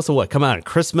was supposed to come out on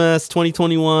Christmas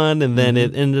 2021, and then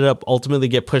it ended up ultimately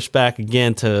get pushed back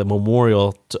again to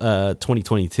Memorial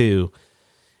 2022.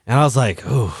 And I was like,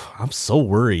 oh, I'm so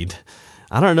worried.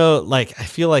 I don't know. Like, I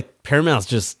feel like Paramount's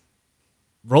just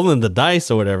rolling the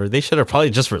dice or whatever. They should have probably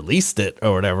just released it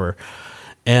or whatever.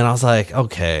 And I was like,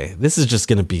 okay, this is just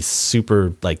going to be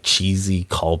super like cheesy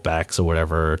callbacks or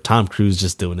whatever. Tom Cruise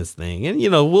just doing his thing. And, you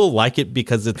know, we'll like it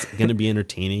because it's going to be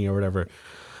entertaining or whatever.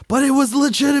 But it was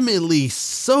legitimately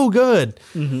so good.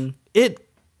 It,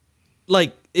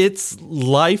 like, its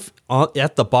life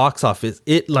at the box office,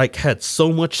 it like had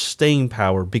so much staying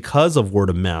power because of word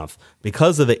of mouth,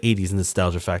 because of the 80s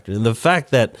nostalgia factor. And the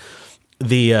fact that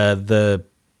the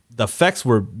effects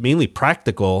were mainly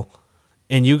practical,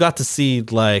 and you got to see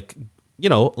like, you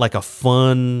know, like a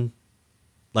fun,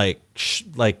 like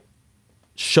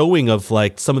showing of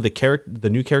like some of the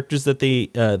new characters that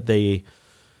they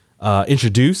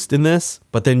introduced in this.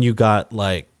 But then you got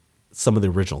like some of the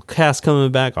original cast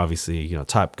coming back. Obviously, you know,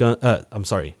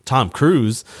 Tom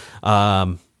Cruise,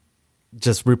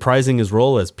 just reprising his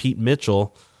role as Pete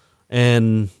Mitchell.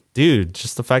 And dude,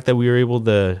 just the fact that we were able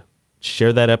to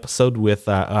share that episode with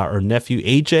our nephew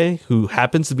AJ, who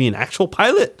happens to be an actual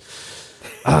pilot.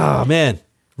 Oh man,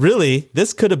 really,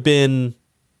 this could have been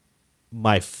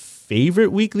my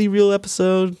favorite weekly reel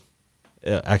episode.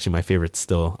 Actually, my favorite's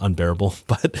still Unbearable,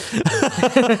 but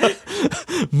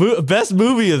best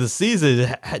movie of the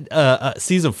season,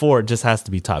 season 4, just has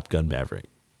to be Top Gun Maverick.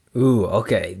 Ooh,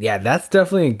 okay. Yeah, that's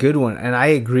definitely a good one. And I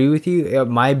agree with you.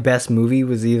 My best movie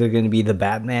was either going to be The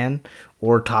Batman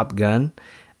or Top Gun.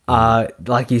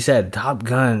 Like you said, Top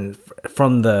Gun,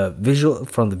 from the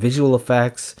visual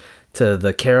effects to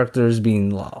the characters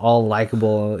being all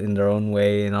likable in their own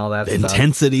way and all that stuff.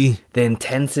 The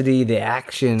intensity, the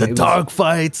action. The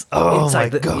dogfights. Oh my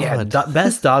God. Yeah,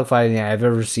 best dogfighting I've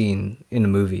ever seen in a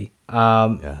movie.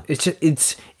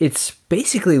 It's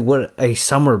basically what a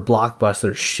summer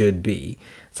blockbuster should be.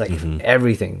 It's like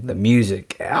everything, the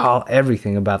music,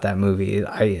 everything about that movie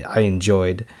I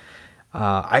enjoyed.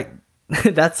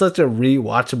 That's such a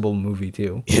rewatchable movie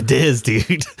too. It is,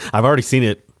 dude. I've already seen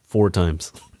it 4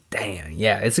 times. Damn,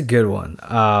 yeah, it's a good one.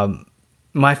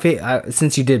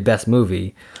 Since you did best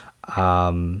movie,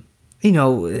 you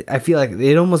know, I feel like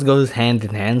it almost goes hand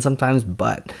in hand sometimes.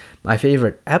 But my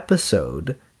favorite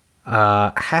episode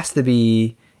has to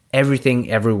be Everything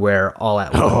Everywhere All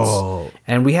at Once.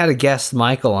 And we had a guest,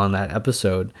 Michael, on that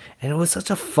episode, and it was such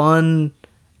a fun.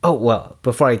 Oh well,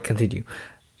 before I continue,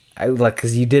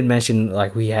 because you did mention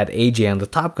like we had AJ on the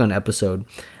Top Gun episode.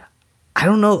 I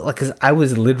don't know, like, because I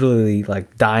was literally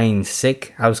like dying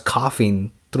sick. I was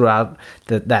coughing throughout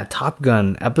that Top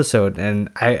Gun episode, and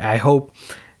I hope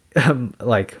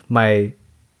like I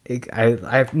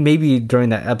maybe during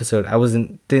that episode I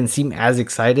didn't seem as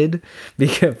excited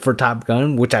for Top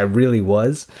Gun, which I really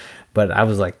was, but I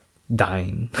was like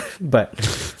dying. But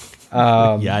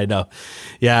yeah, I know.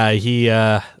 Yeah,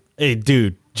 hey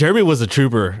dude, Jeremy was a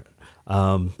trooper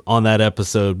on that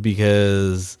episode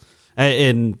because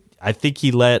and I think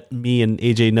he let me and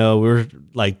AJ know we were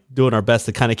like doing our best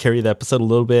to kind of carry the episode a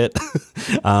little bit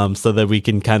so that we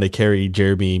can kind of carry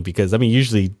Jeremy, because I mean,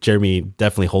 usually Jeremy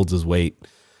definitely holds his weight,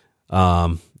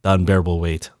 the unbearable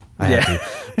weight. I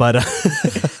have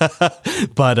to.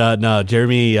 But no,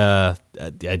 Jeremy,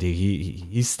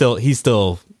 he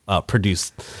still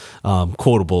produced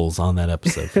quotables on that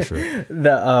episode for sure.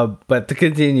 But to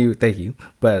continue, thank you.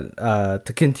 But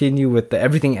to continue with the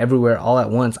Everything Everywhere All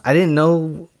at Once, I didn't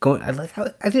know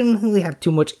I didn't really have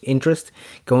too much interest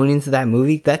going into that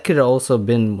movie. That could have also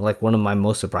been like one of my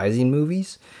most surprising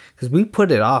movies, because we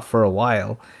put it off for a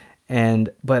while,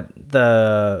 But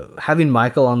the having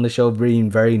Michael on the show being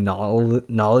very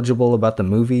knowledgeable about the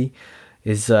movie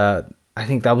is I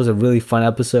think that was a really fun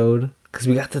episode because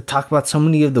we got to talk about so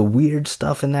many of the weird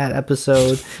stuff in that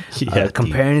episode.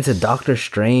 Comparing it to Doctor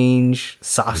Strange,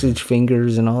 sausage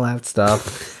fingers, and all that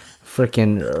stuff.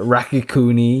 Freaking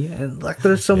Rakikuni, and like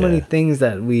there's so many things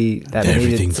that made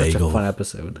it such a fun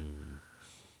episode.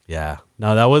 Yeah,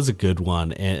 no, that was a good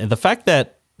one, and the fact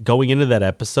that going into that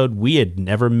episode we had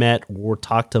never met or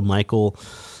talked to Michael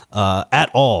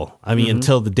at all. I mean,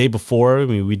 until the day before. I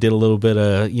mean, we did a little bit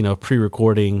of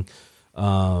pre-recording,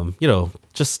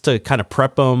 just to kind of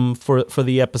prep him for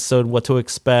the episode, what to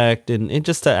expect, and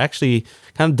just to actually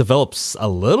kind of develop a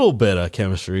little bit of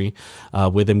chemistry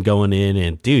with him going in.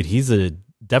 And dude, he's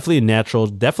definitely a natural.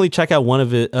 Definitely check out one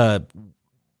of it,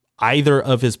 either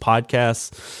of his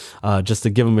podcasts, just to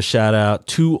give him a shout out.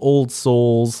 Two Old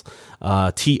Souls,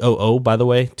 TOO, by the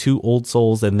way, Two Old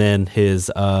Souls, and then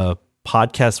his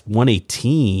podcast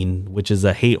 118, which is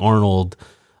a Hey Arnold.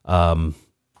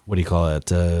 What do you call it?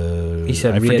 He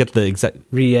said, I forget the exact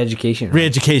re-education. Right?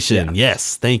 Re-education. Yeah.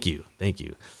 Yes. Thank you.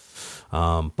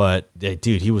 But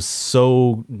dude, he was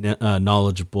so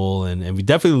knowledgeable, and we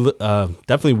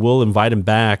definitely will invite him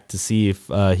back to see if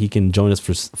he can join us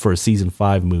for a season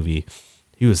 5 movie.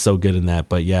 He was so good in that.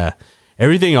 But yeah,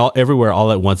 Everything Everywhere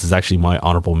All at Once is actually my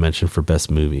honorable mention for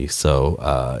best movie. So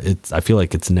I feel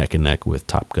like it's neck and neck with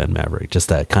Top Gun Maverick. Just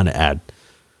to kind of add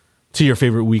to your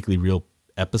favorite weekly reel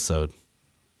episode.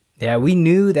 Yeah, we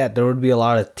knew that there would be a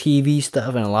lot of TV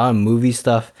stuff and a lot of movie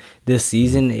stuff this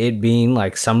season, it being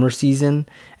like summer season.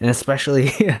 And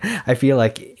especially, I feel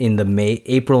like in the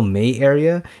April-May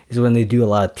area is when they do a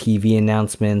lot of TV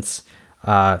announcements.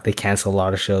 They cancel a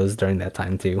lot of shows during that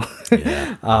time too.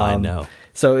 Yeah, I know.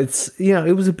 So it's,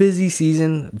 it was a busy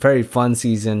season, very fun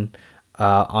season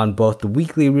on both the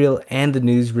weekly reel and the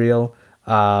NewsReel.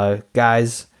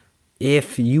 Guys,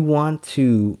 if you want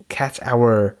to catch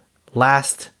our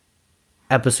last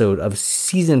episode of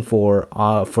season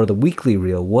 4 for the weekly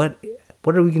reel, what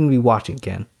are we going to be watching,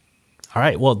 Ken? All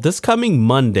right, well, this coming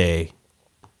Monday,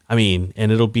 and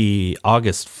it'll be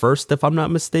August 1st if I'm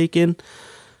not mistaken,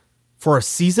 for a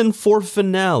season 4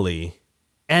 finale,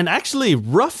 and actually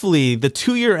roughly the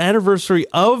 2-year anniversary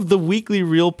of the weekly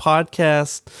reel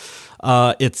podcast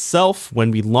itself,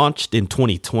 when we launched in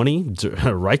 2020,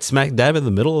 right smack dab in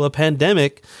the middle of the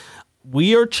pandemic.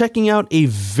 We are checking out a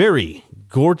very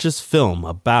gorgeous film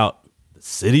about the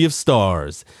City of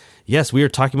Stars. Yes, we are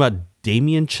talking about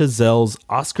Damien Chazelle's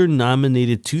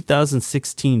Oscar-nominated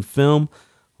 2016 film,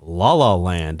 La La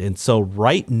Land. And so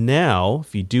right now,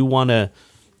 if you do want to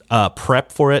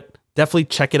prep for it, definitely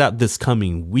check it out this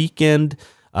coming weekend.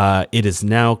 It is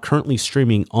now currently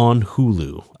streaming on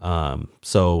Hulu.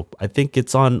 So I think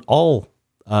it's on all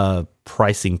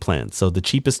pricing plans. So the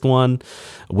cheapest one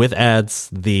with ads,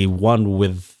 the one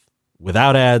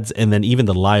without ads, and then even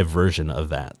the live version of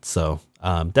that. So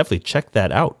definitely check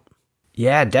that out.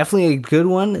 Yeah, definitely a good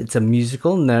one. It's a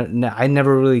musical. I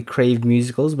never really craved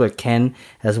musicals, but Ken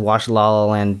has watched La La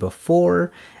Land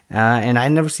before, and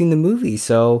I'd never seen the movie.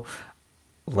 So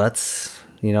let's,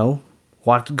 go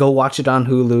watch it on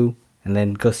Hulu, and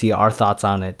then go see our thoughts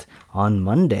on it on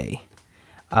Monday.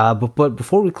 But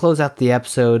before we close out the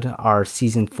episode, our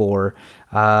season 4,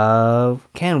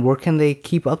 Ken, where can they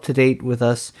keep up to date with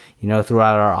us,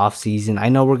 throughout our off season? I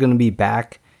know we're going to be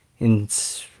back in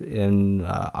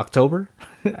October,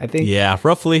 I think. Yeah,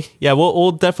 roughly. Yeah,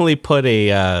 we'll definitely put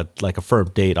a firm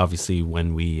date, obviously,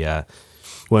 when we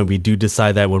do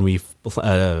decide that, when we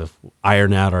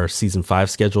iron out our season 5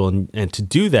 schedule. And to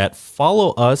do that,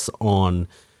 follow us on,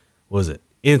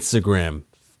 Instagram,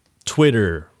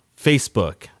 Twitter,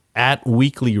 Facebook at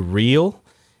Weekly Reel.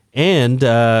 And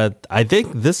I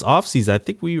think this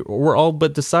offseason, we're all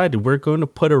but decided we're going to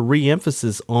put a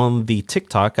re-emphasis on the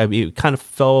TikTok. It kind of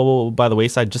fell by the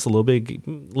wayside just a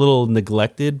little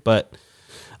neglected, but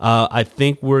I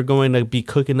think we're going to be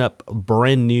cooking up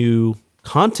brand new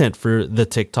content for the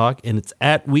TikTok, and it's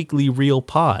at Weekly Reel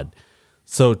Pod.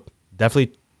 So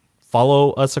definitely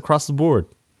follow us across the board.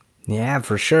 Yeah,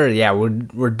 for sure. Yeah,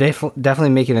 we're definitely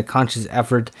making a conscious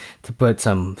effort to put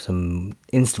some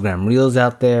Instagram Reels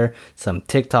out there, some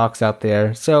TikToks out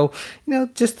there. So,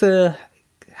 just to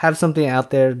have something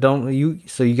out there,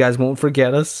 so you guys won't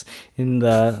forget us in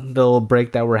the little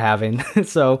break that we're having.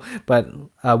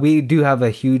 But we do have a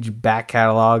huge back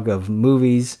catalog of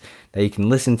movies that you can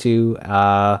listen to.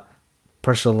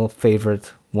 Personal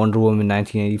favorite, Wonder Woman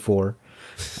 1984.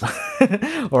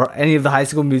 Or any of the High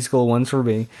School Musical ones for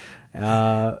me.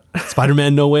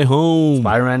 Spider-Man No Way Home.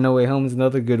 Spider-Man No Way Home is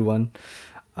another good one.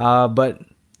 But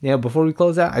before we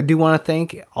close out, I do want to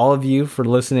thank all of you for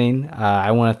listening.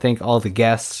 I want to thank all the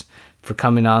guests for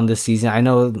coming on this season. I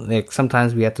know like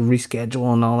sometimes we have to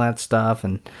reschedule and all that stuff,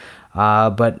 and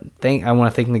but I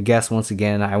want to thank the guests once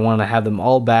again. I want to have them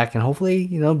all back, and hopefully,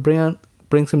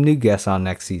 bring some new guests on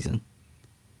next season.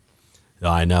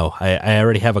 I know. I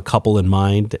already have a couple in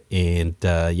mind, and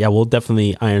we'll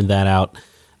definitely iron that out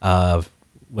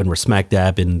when we're smack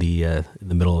dab in the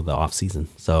middle of the off season.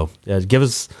 So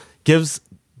gives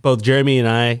both Jeremy and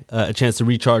I a chance to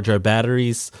recharge our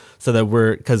batteries, so that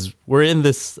because we're in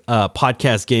this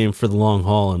podcast game for the long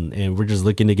haul, and we're just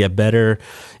looking to get better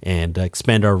and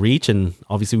expand our reach. And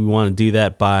obviously we want to do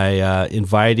that by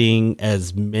inviting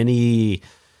as many,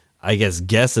 I guess,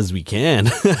 guess as we can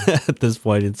at this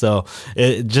point. And so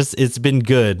it's been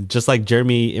good. Just like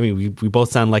Jeremy, I mean, we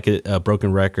both sound like a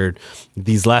broken record.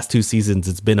 These last 2 seasons,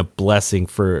 it's been a blessing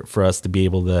for us to be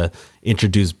able to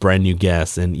introduce brand new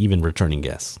guests and even returning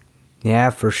guests.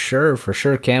 Yeah, for sure,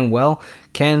 Ken. Well,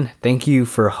 Ken, thank you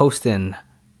for hosting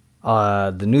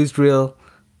the NewsReel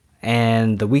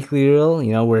and the Weekly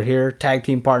Reel. We're here, tag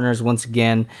team partners once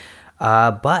again.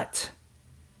 But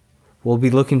we'll be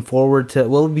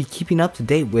we'll be keeping up to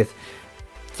date with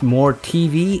more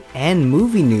TV and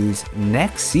movie news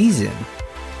next season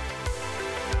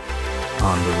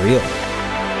on The Reel.